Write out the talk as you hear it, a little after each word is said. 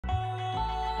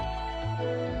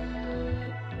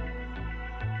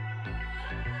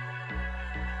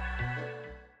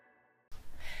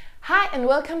Hi and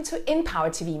welcome to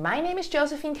InPower TV. My name is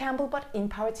Josefine Campbell, but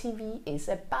InPower TV is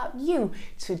about you.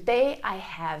 Today I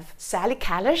have Sally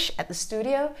Khallash at the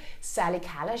studio. Sally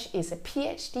Khallash is a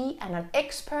PhD and an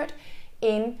expert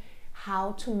in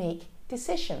how to make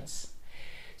decisions.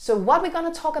 So what we're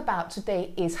going to talk about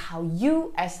today is how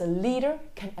you as a leader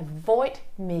can avoid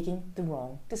making the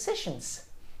wrong decisions.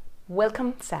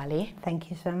 Welcome, Sally. Thank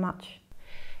you so much.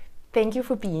 Thank you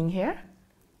for being here.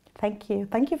 Thank you.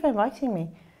 Thank you for inviting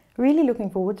me. Really looking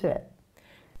forward to it.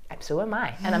 And so am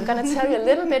I. And I'm going to tell you a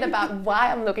little bit about why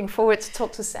I'm looking forward to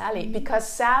talk to Sally. Because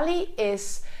Sally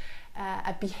is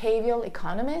a behavioral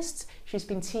economist. She's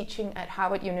been teaching at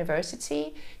Harvard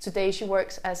University. Today she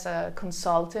works as a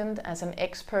consultant, as an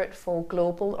expert for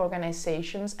global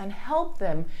organizations and help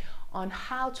them on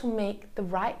how to make the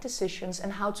right decisions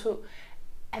and how to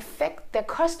affect their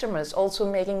customers also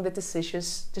making the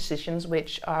decisions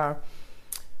which are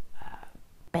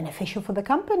beneficial for the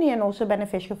company and also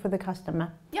beneficial for the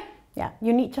customer. Yep. Yeah,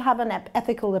 you need to have an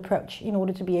ethical approach in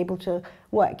order to be able to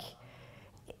work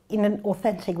in an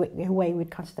authentic way with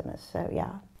customers. So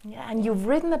yeah. Yeah, and you've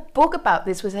written a book about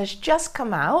this which has just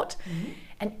come out. Mm-hmm.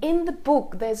 And in the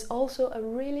book there's also a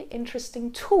really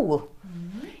interesting tool.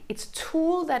 Mm-hmm. It's a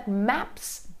tool that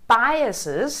maps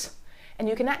biases and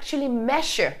you can actually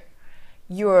measure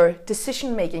your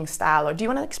decision-making style. Or do you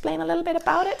want to explain a little bit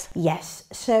about it? Yes.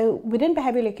 So within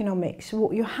behavioral economics,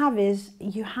 what you have is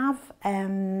you have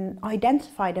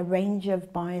identified a range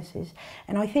of biases.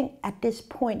 And I think at this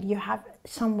point you have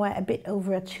somewhere a bit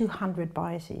over 200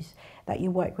 biases that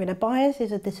you work with. A bias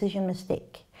is a decision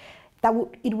mistake.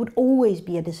 It would always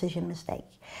be a decision mistake.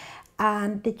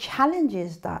 And the challenge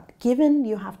is that given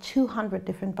you have 200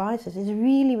 different biases, it's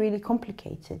really, really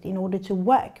complicated in order to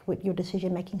work with your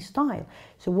decision-making style.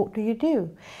 So what do you do?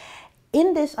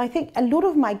 In this, I think a lot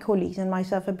of my colleagues and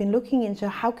myself have been looking into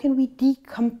how can we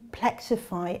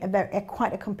decomplexify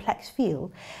quite a complex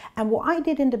field. And what I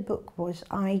did in the book was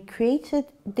I created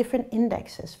different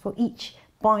indexes for each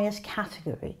bias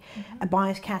category. Mm-hmm. A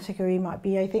bias category might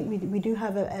be, I think we do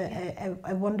have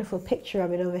a wonderful picture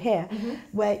of it over here, mm-hmm.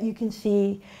 where you can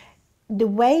see the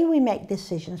way we make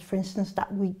decisions, for instance,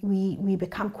 that we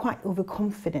become quite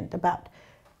overconfident about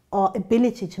our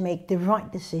ability to make the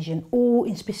right decision, or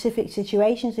in specific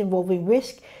situations involving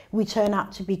risk, we turn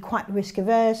out to be quite risk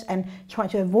averse and try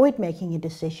to avoid making a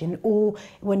decision, or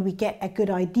when we get a good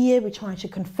idea, we try to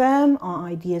confirm our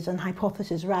ideas and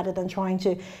hypotheses rather than trying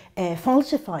to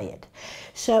falsify it.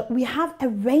 So we have a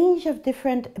range of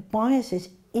different biases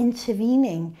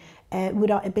intervening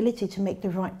with our ability to make the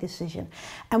right decision.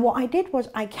 And what I did was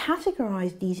I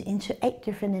categorized these into 8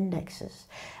 different indexes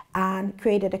and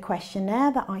created a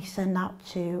questionnaire that I send out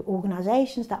to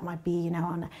organizations that might be,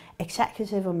 on an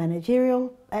executive or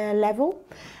managerial level,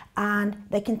 and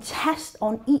they can test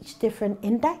on each different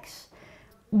index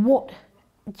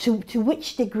to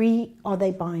which degree are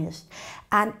they biased.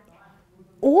 And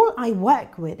all I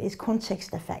work with is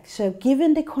context effects. So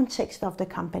given the context of the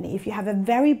company, if you have a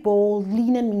very bold,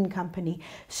 lean and mean company,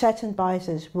 certain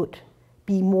biases would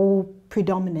be more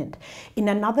predominant. In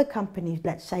another company,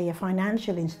 let's say a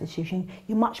financial institution,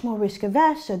 you're much more risk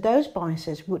averse, so those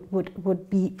biases would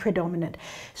be predominant.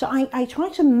 So I try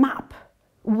to map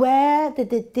where the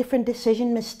different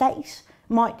decision mistakes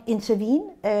might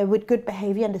intervene with good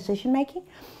behavior and decision making,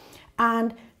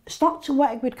 and start to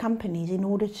work with companies in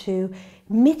order to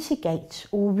mitigate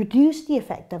or reduce the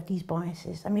effect of these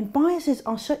biases. I mean, biases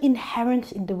are so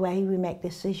inherent in the way we make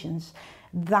decisions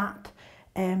that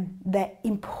they're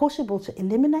impossible to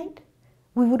eliminate.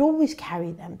 We would always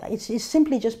carry them. It's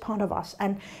simply just part of us.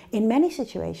 And in many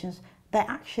situations, they're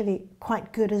actually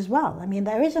quite good as well. I mean,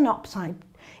 there is an upside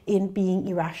in being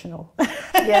irrational.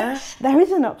 Yeah. There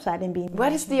is an upside in being irrational.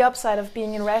 What is the upside of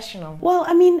being irrational? Well,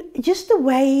 I mean, just the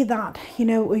way that,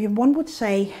 one would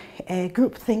say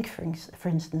groupthink, for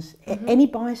instance, mm-hmm. any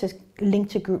biases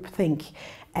linked to groupthink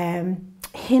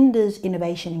hinders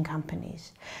innovation in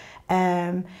companies.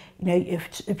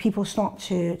 If people start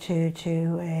to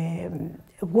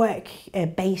work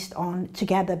based on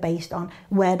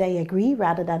where they agree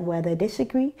rather than where they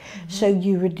disagree. Mm-hmm. So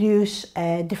you reduce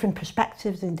different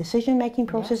perspectives in decision-making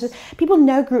processes. Yes. People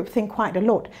know groupthink quite a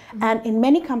lot. Mm-hmm. And in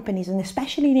many companies, and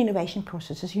especially in innovation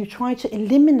processes, you try to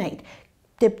eliminate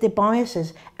the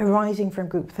biases arising from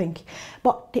groupthink.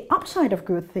 But the upside of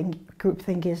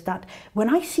groupthink is that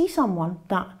when I see someone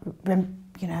that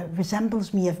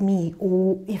resembles me,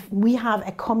 or if we have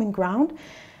a common ground,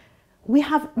 we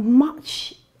have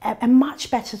much a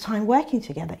much better time working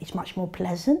together. It's much more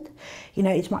pleasant, you know,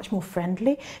 it's much more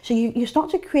friendly. So you start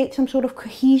to create some sort of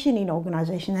cohesion in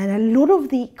organization, and a lot of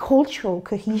the cultural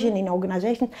cohesion in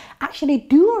organizations actually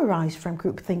do arise from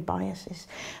groupthink biases,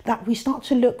 that we start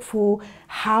to look for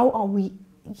how are we,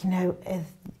 you know,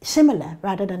 similar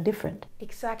rather than different.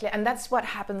 Exactly, and that's what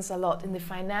happens a lot in the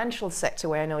financial sector,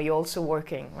 where I know you're also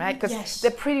working, right? Because Yes.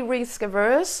 they're pretty risk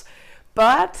averse,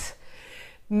 but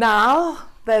now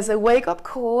there's a wake-up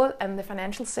call, and the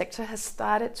financial sector has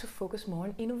started to focus more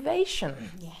on innovation.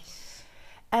 Yes.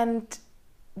 And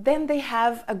then they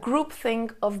have a group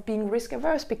think of being risk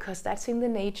averse, because that's in the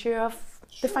nature of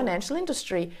the financial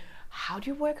industry. How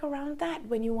do you work around that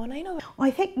when you want to innovate?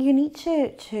 I think you need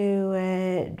to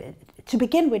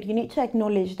begin with, you need to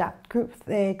acknowledge that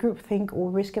groupthink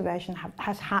or risk aversion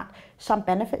has had some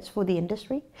benefits for the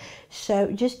industry.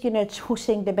 So just, you know,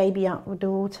 tossing the baby out with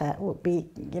the water would be,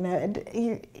 you know,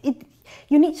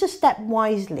 you need to step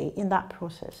wisely in that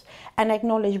process and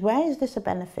acknowledge where is this a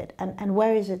benefit and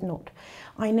where is it not.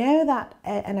 I know that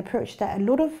an approach that a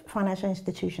lot of financial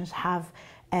institutions have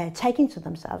taking to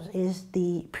themselves is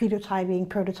the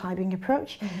prototyping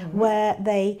approach, where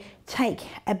they take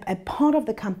a part of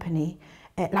the company,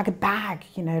 like a bag,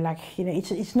 you know, like, you know,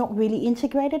 it's not really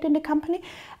integrated in the company,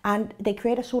 and they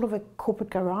create a sort of a corporate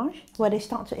garage where they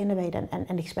start to innovate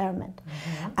and experiment.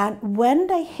 And when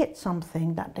they hit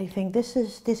something that they think this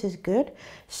is good,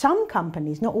 some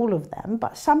companies, not all of them,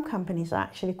 but some companies are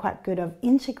actually quite good at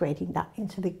integrating that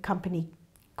into the company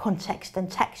context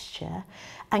and texture,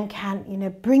 and can, you know,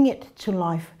 bring it to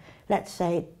life. Let's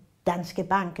say Danske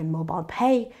Bank and mobile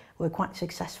pay were quite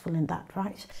successful in that,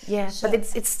 right? Yeah, so, but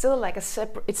it's still like a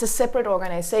separate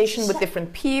organization with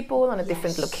different people on a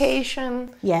different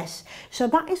location. Yes, so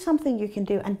that is something you can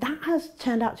do, and that has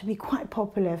turned out to be quite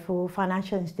popular for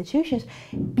financial institutions,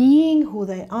 being who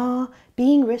they are,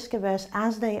 being risk averse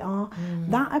as they are.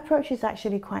 That approach is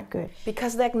actually quite good.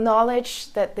 Because they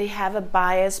acknowledge that they have a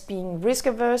bias being risk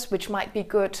averse, which might be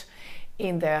good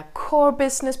in their core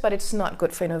business, but it's not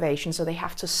good for innovation, so they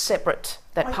have to separate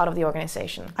that part of the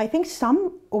organization. I think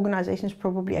some organizations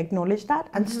probably acknowledge that,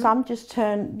 and some just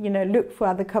turn, you know, look for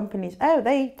other companies. Oh,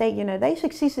 they you know, they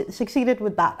succeeded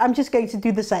with that. I'm just going to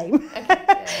do the same.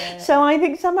 Okay. So I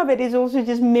think some of it is also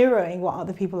just mirroring what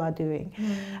other people are doing.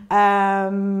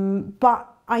 But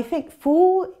I think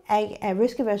for a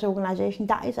risk-averse organization,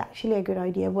 that is actually a good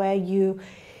idea, where you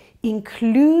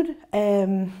include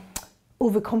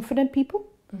overconfident people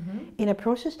in a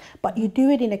process, but you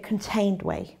do it in a contained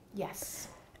way. Yes.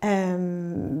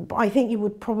 I think it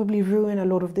would probably ruin a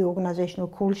lot of the organizational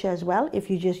culture as well if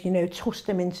you just, you know, toss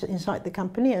them inside the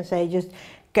company and say, just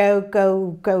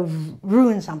go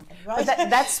ruin something. Right? But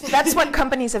that's what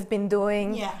companies have been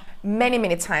doing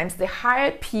many times. They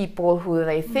hire people who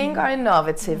they think are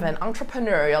innovative and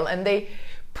entrepreneurial, and they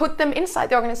put them inside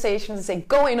the organization and say,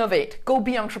 go innovate, go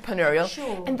be entrepreneurial.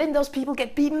 Sure. And then those people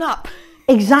get beaten up.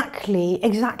 Exactly,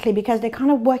 because they're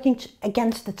kind of working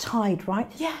against the tide,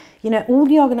 right? Yeah. You know, all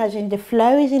the organization, the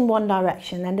flow is in one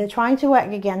direction, and they're trying to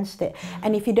work against it.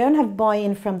 And if you don't have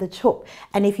buy-in from the top,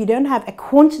 and if you don't have a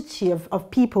quantity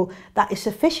of people that is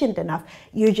sufficient enough,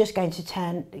 you're just going to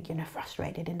turn, you know,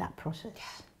 frustrated in that process.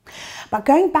 Yeah. But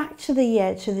going back to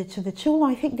the tool,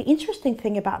 I think the interesting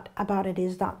thing about it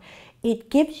is that it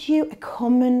gives you a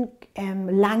common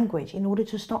language in order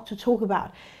to start to talk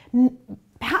about,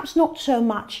 perhaps not so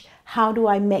much how do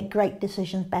I make great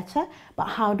decisions better, but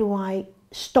how do I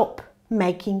stop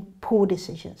making poor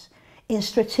decisions in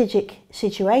strategic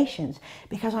situations.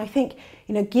 Because I think,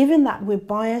 you know, given that we're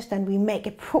biased and we make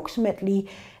approximately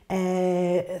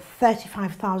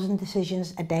 35,000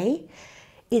 decisions a day,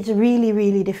 it's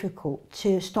really difficult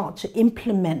to start to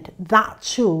implement that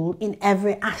tool in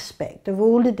every aspect of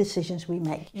all the decisions we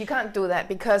make. You can't do that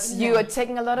because you are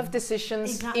taking a lot of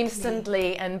decisions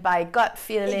instantly and by gut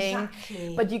feeling.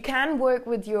 But you can work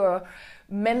with your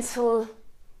mental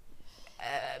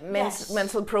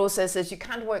processes. You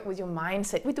can't work with your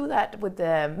mindset. We do that with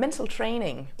the mental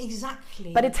training.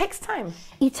 Exactly. But it takes time.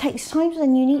 It takes time,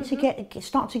 and you need to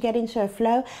start to get into a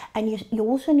flow, and you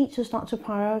also need to start to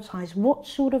prioritize what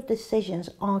sort of decisions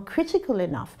are critical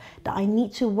enough that I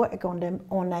need to work on them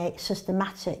on a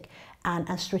systematic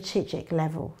and strategic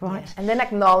level, right? Yeah. And then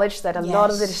acknowledge that a lot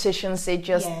of the decisions,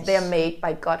 they're made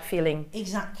by gut feeling.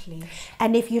 Exactly.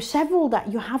 And if you're several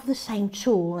that you have the same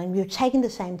tool and you're taking the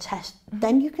same test,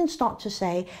 then you can start to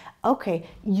say, okay,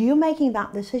 you're making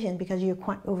that decision because you're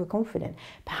quite overconfident.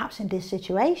 Perhaps in this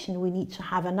situation, we need to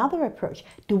have another approach.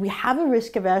 Do we have a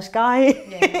risk-averse guy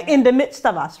in the midst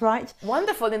of us, right?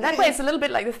 Wonderful. In that way, it's a little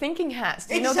bit like the thinking hats.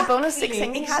 Do you know the bonus 6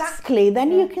 thinking hats? Exactly.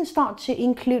 Then you can start to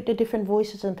include the different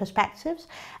voices and perspectives,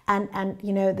 and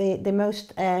you know, the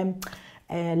most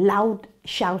loud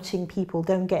shouting people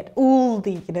don't get all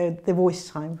the the voice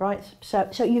time, right?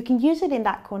 So you can use it in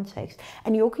that context,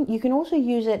 and you can also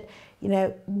use it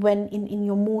when in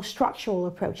your more structural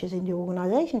approaches in your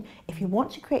organization. If you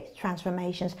want to create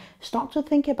transformations, start to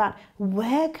think about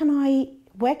where can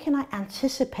I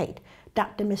anticipate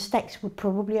that the mistakes would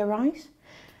probably arise,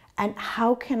 and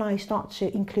how can I start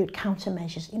to include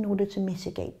countermeasures in order to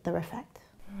mitigate their effect.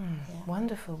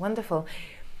 Wonderful, wonderful.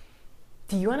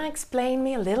 Do you want to explain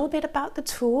me a little bit about the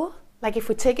tool? Like, if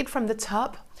we take it from the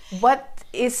top, what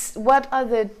are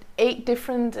the 8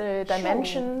 different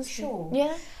dimensions? Sure.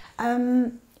 Yeah.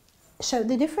 So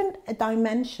the different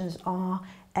dimensions are,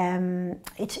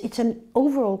 it's an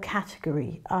overall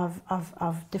category of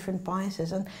different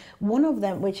biases, and one of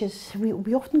them, which is,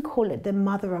 we often call it the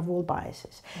mother of all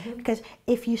biases, because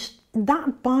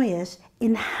that bias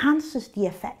enhances the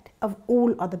effect of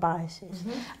all other biases,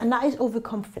 and that is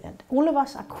overconfident. All of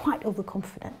us are quite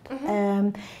overconfident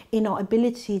in our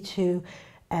ability to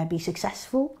be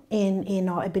successful, in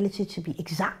our ability to be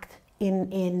exact.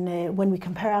 When we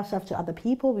compare ourselves to other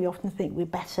people, we often think we're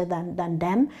better than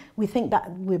them. We think that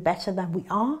we're better than we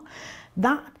are.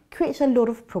 That creates a lot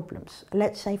of problems.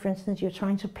 Let's say, for instance, you're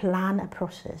trying to plan a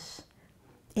process.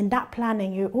 In that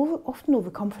planning, you're often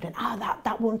overconfident.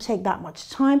 That won't take that much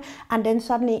time. And then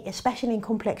suddenly, especially in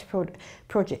complex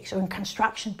projects or in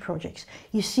construction projects,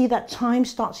 you see that time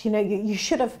starts, you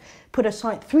should have put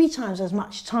aside 3 times as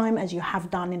much time as you have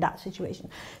done in that situation.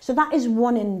 So that is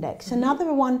one index.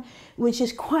 Another one, which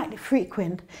is quite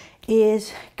frequent,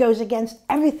 goes against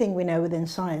everything we know within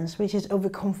science, which is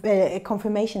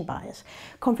confirmation bias.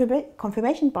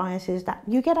 Confirmation bias is that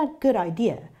you get a good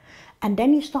idea, and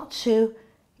then you start to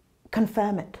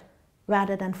confirm it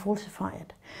rather than falsify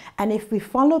it. And if we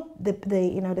follow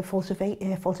the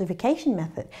falsification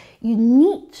method, you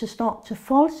need to start to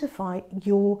falsify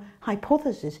your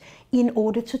hypothesis in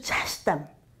order to test them.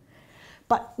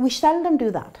 But we seldom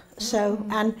do that. So,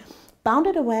 and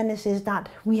bounded awareness is that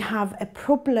we have a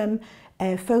problem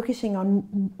focusing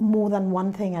on more than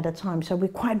one thing at a time. So we're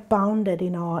quite bounded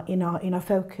in our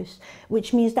focus,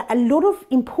 which means that a lot of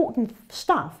important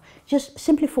stuff just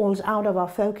simply falls out of our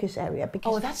focus area.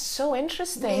 Because that's so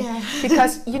interesting.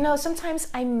 Because sometimes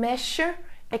I measure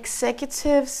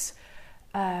executives'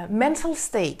 mental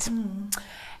state,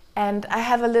 and I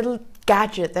have a little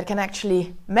gadget that can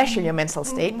actually measure your mental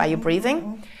state by your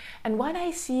breathing. And what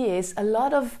I see is a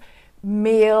lot of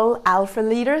male alpha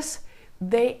leaders,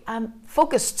 they are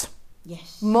focused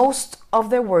most of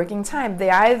their working time.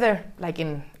 They're either like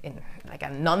in like a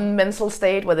non-mental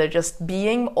state where they're just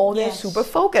being, or they're super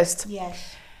focused.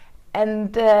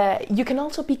 And you can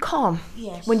also be calm.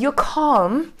 When you're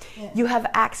calm, you have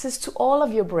access to all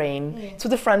of your brain, to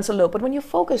the frontal lobe. But when you're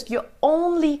focused, you're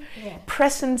only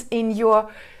present in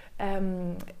your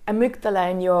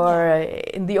amygdala,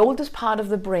 in the oldest part of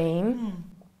the brain.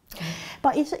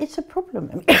 But it's a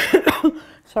problem.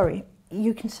 Sorry.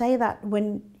 You can say that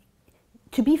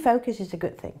to be focused is a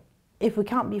good thing. If we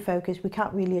can't be focused, we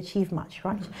can't really achieve much,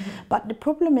 right? But the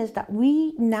problem is that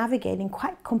we navigate in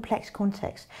quite complex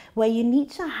contexts where you need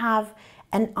to have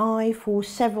an eye for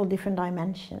several different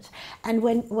dimensions. And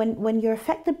when you're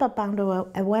affected by bounded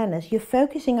awareness, you're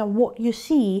focusing on what you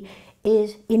see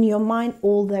is in your mind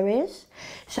all there is.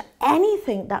 So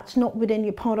anything that's not within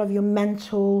your part of your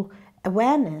mental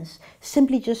awareness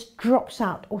simply just drops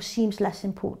out or seems less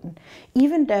important,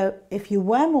 even though if you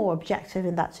were more objective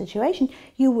in that situation,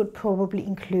 you would probably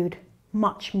include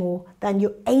much more than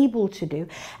you're able to do.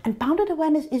 And bounded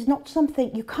awareness is not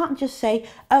something you can't just say,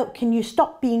 oh, can you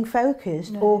stop being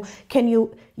focused? Or can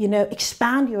you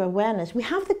expand your awareness? We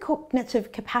have the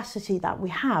cognitive capacity that we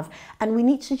have, and we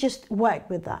need to just work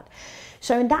with that.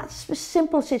 So in that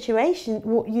simple situation,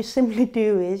 what you simply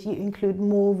do is you include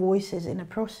more voices in a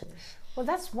process. Well,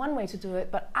 that's one way to do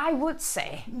it, but I would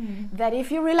say that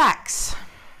if you relax,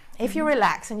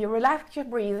 and you relax your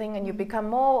breathing and you become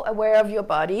more aware of your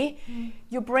body,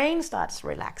 your brain starts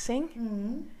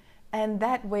relaxing, and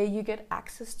that way you get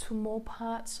access to more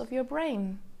parts of your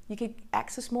brain. You get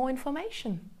access more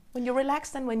information. when you're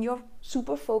relaxed and when you're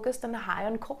super focused and high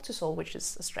on cortisol, which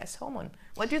is a stress hormone?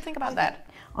 What do you think about that?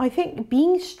 I think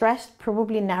being stressed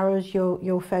probably narrows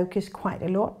your focus quite a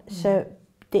lot. So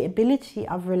the ability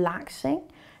of relaxing,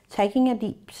 taking a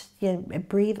deep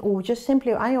breathe, or just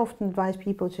simply, I often advise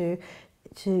people to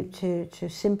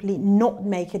simply not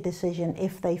make a decision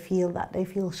if they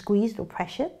feel squeezed or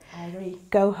pressured. I agree.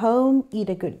 Go home, eat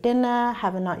a good dinner,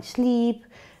 have a night's sleep,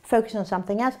 focus on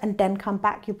something else, and then come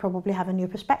back. You probably have a new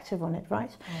perspective on it,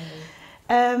 right?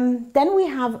 Then we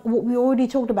have what we already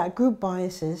talked about, group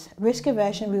biases. Risk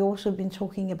aversion, we've also been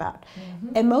talking about.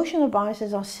 Emotional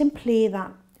biases are simply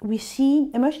that we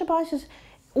see emotional biases.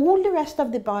 All the rest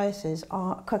of the biases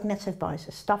are cognitive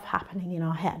biases, stuff happening in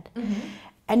our head.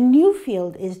 A new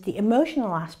field is the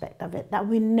emotional aspect of it, that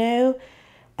we know.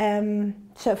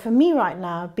 So for me right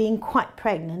now, being quite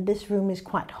pregnant, this room is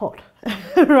quite hot,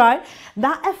 right?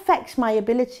 That affects my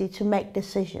ability to make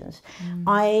decisions.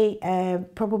 I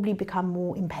probably become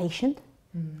more impatient.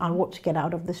 I want to get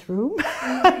out of this room.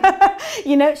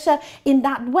 So in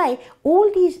that way,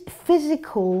 all these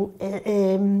physical,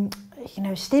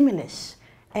 stimulus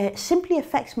simply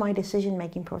affects my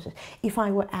decision-making process. If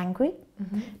I were angry,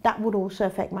 that would also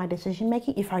affect my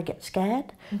decision-making. If I get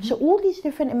scared. So all these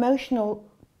different emotional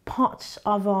parts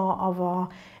of our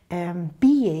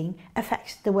being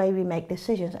affects the way we make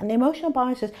decisions. And emotional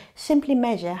biases simply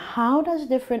measure how does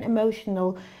different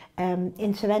emotional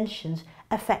interventions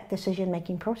affect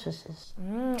decision-making processes.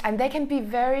 And they can be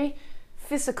very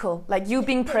physical, like you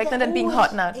being pregnant and being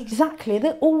hot now. Exactly,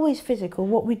 they're always physical.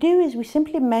 What we do is we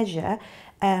simply measure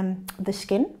the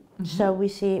skin. So we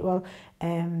see, well,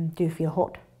 do you feel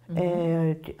hot?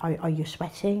 Are you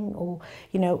sweating, or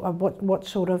what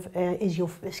sort of is your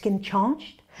skin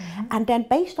charged? And then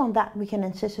based on that we can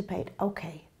anticipate,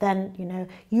 okay, then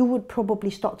you would probably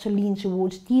start to lean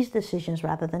towards these decisions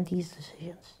rather than these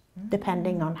decisions,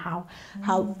 depending on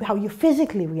how you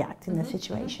physically react in the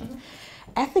situation.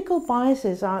 Ethical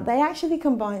biases they actually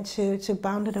combine to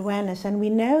bounded awareness, and we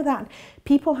know that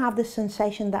people have this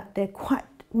sensation that they're quite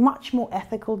much more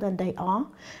ethical than they are.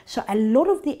 So a lot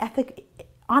of the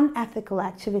unethical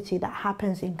activity that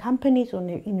happens in companies or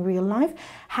in real life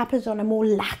happens on a more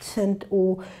latent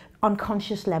or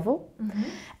unconscious level.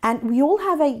 And we all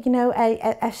have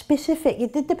a specific,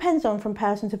 it depends on from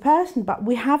person to person, but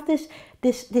we have this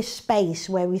space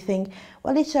where we think,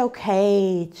 well, it's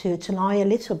okay to lie a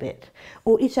little bit,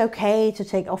 or it's okay to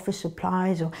take office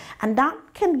supplies, and that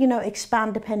can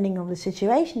expand depending on the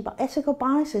situation. But ethical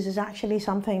biases is actually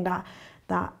something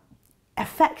that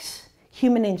affects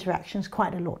human interactions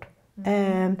quite a lot.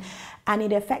 And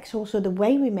it affects also the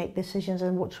way we make decisions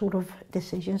and what sort of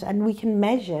decisions. And we can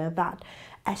measure that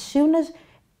as soon as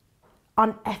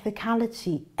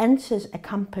unethicality enters a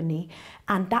company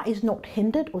and that is not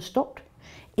hindered or stopped,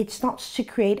 it starts to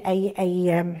create like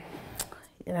a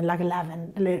lava.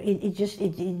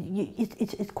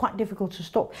 It's quite difficult to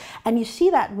stop. And you see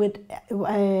that with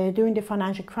during the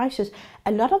financial crisis,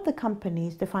 a lot of the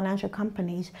companies, the financial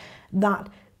companies that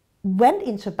went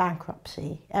into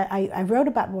bankruptcy. I wrote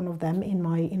about one of them in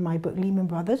my book, Lehman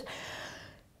Brothers.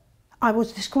 I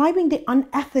was describing the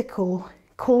unethical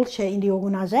culture in the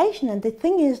organization, and the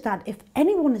thing is that if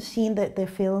anyone has seen the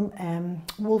film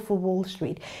Wolf of Wall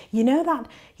Street, Leonardo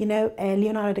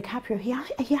DiCaprio,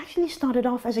 he actually started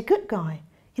off as a good guy.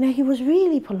 He was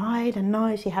really polite and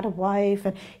nice. He had a wife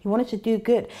and he wanted to do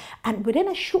good. And within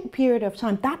a short period of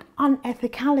time, that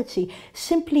unethicality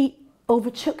simply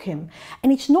overtook him.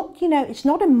 And it's not, it's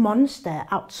not a monster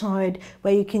outside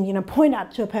where you can, point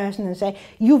out to a person and say,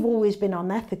 you've always been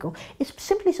unethical. It's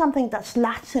simply something that's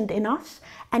latent in us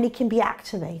and it can be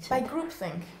activated. By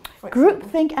groupthink.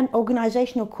 Groupthink and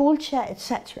organizational culture,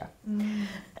 etc.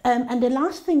 And the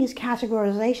last thing is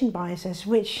categorization biases,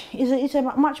 which is a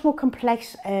much more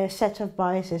complex set of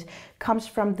biases. Comes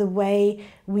from the way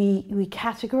we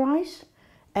categorize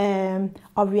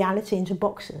our reality into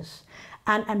boxes.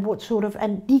 And what sort of,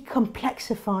 and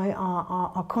decomplexify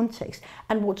our context,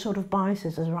 and what sort of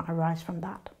biases arise from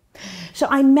that. So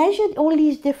I measured all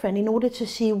these different in order to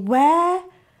see where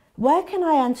can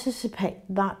I anticipate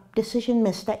that decision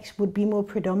mistakes would be more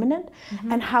predominant,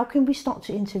 and how can we start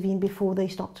to intervene before they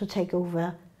start to take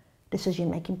over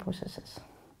decision-making processes.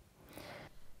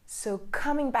 So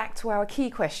coming back to our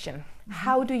key question,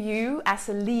 how do you as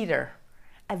a leader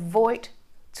avoid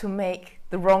to make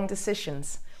the wrong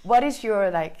decisions? What is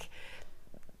your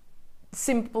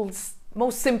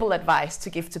most simple advice to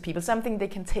give to people, something they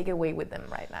can take away with them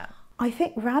right now? I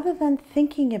think rather than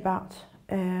thinking about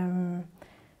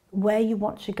where you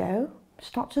want to go,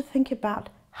 start to think about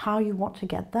how you want to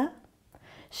get there.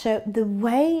 So the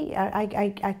way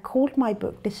I called my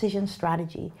book Decision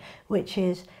Strategy, which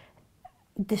is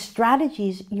the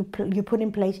strategies you put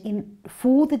in place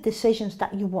for the decisions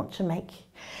that you want to make.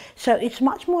 So it's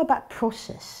much more about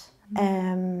process.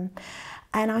 And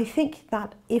I think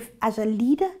that if, as a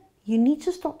leader, you need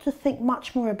to start to think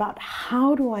much more about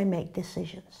how do I make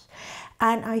decisions.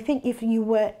 And I think if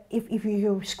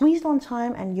you're squeezed on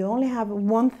time and you only have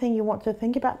one thing you want to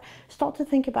think about, start to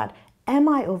think about, am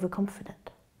I overconfident?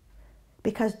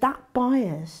 Because that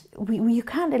bias, you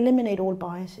can't eliminate all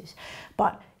biases,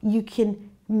 but you can,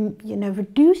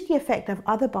 reduce the effect of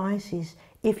other biases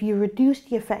if you reduce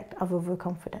the effect of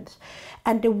overconfidence.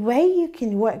 And the way you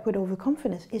can work with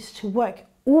overconfidence is to work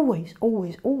always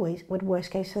with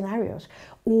worst case scenarios,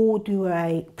 or do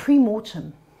a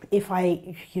pre-mortem. If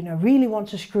I, really want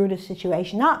to screw the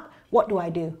situation up, what do I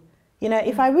do?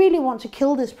 If I really want to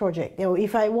kill this project, or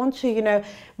if I want to,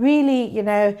 really,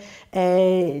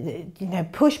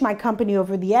 push my company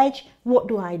over the edge, what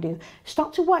do I do?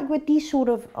 Start to work with these sort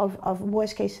of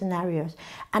worst case scenarios.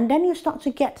 And then you start to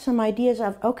get some ideas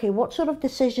of, okay, what sort of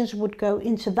decisions would go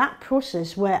into that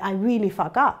process where I really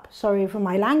fuck up? Sorry for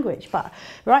my language, but,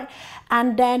 right?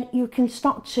 And then you can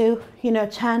start to,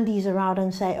 turn these around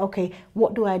and say, okay,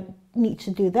 what do I need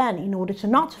to do then in order to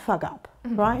not to fuck up,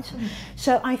 right?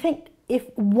 So I think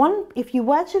if you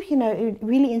were to,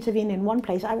 really intervene in one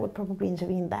place, I would probably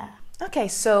intervene there. Okay,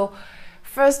 so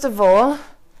first of all,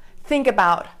 think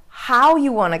about how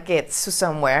you want to get to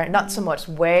somewhere, not so much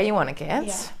where you want to get.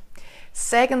 Yeah.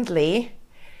 Secondly,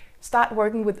 start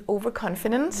working with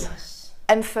overconfidence. Yes.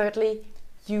 And thirdly,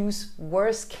 use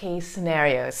worst case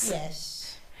scenarios.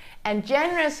 Yes. And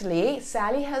generously,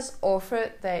 Sally has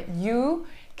offered that you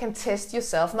can test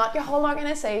yourself, not your whole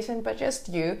organization, but just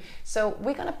you. So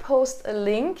we're gonna post a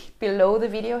link below the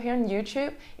video here on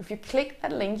YouTube. If you click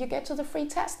that link, you get to the free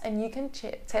test and you can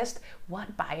test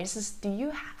what biases do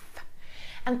you have.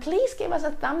 And please give us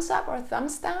a thumbs up or a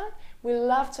thumbs down. We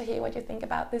love to hear what you think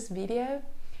about this video.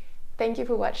 Thank you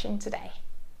for watching today.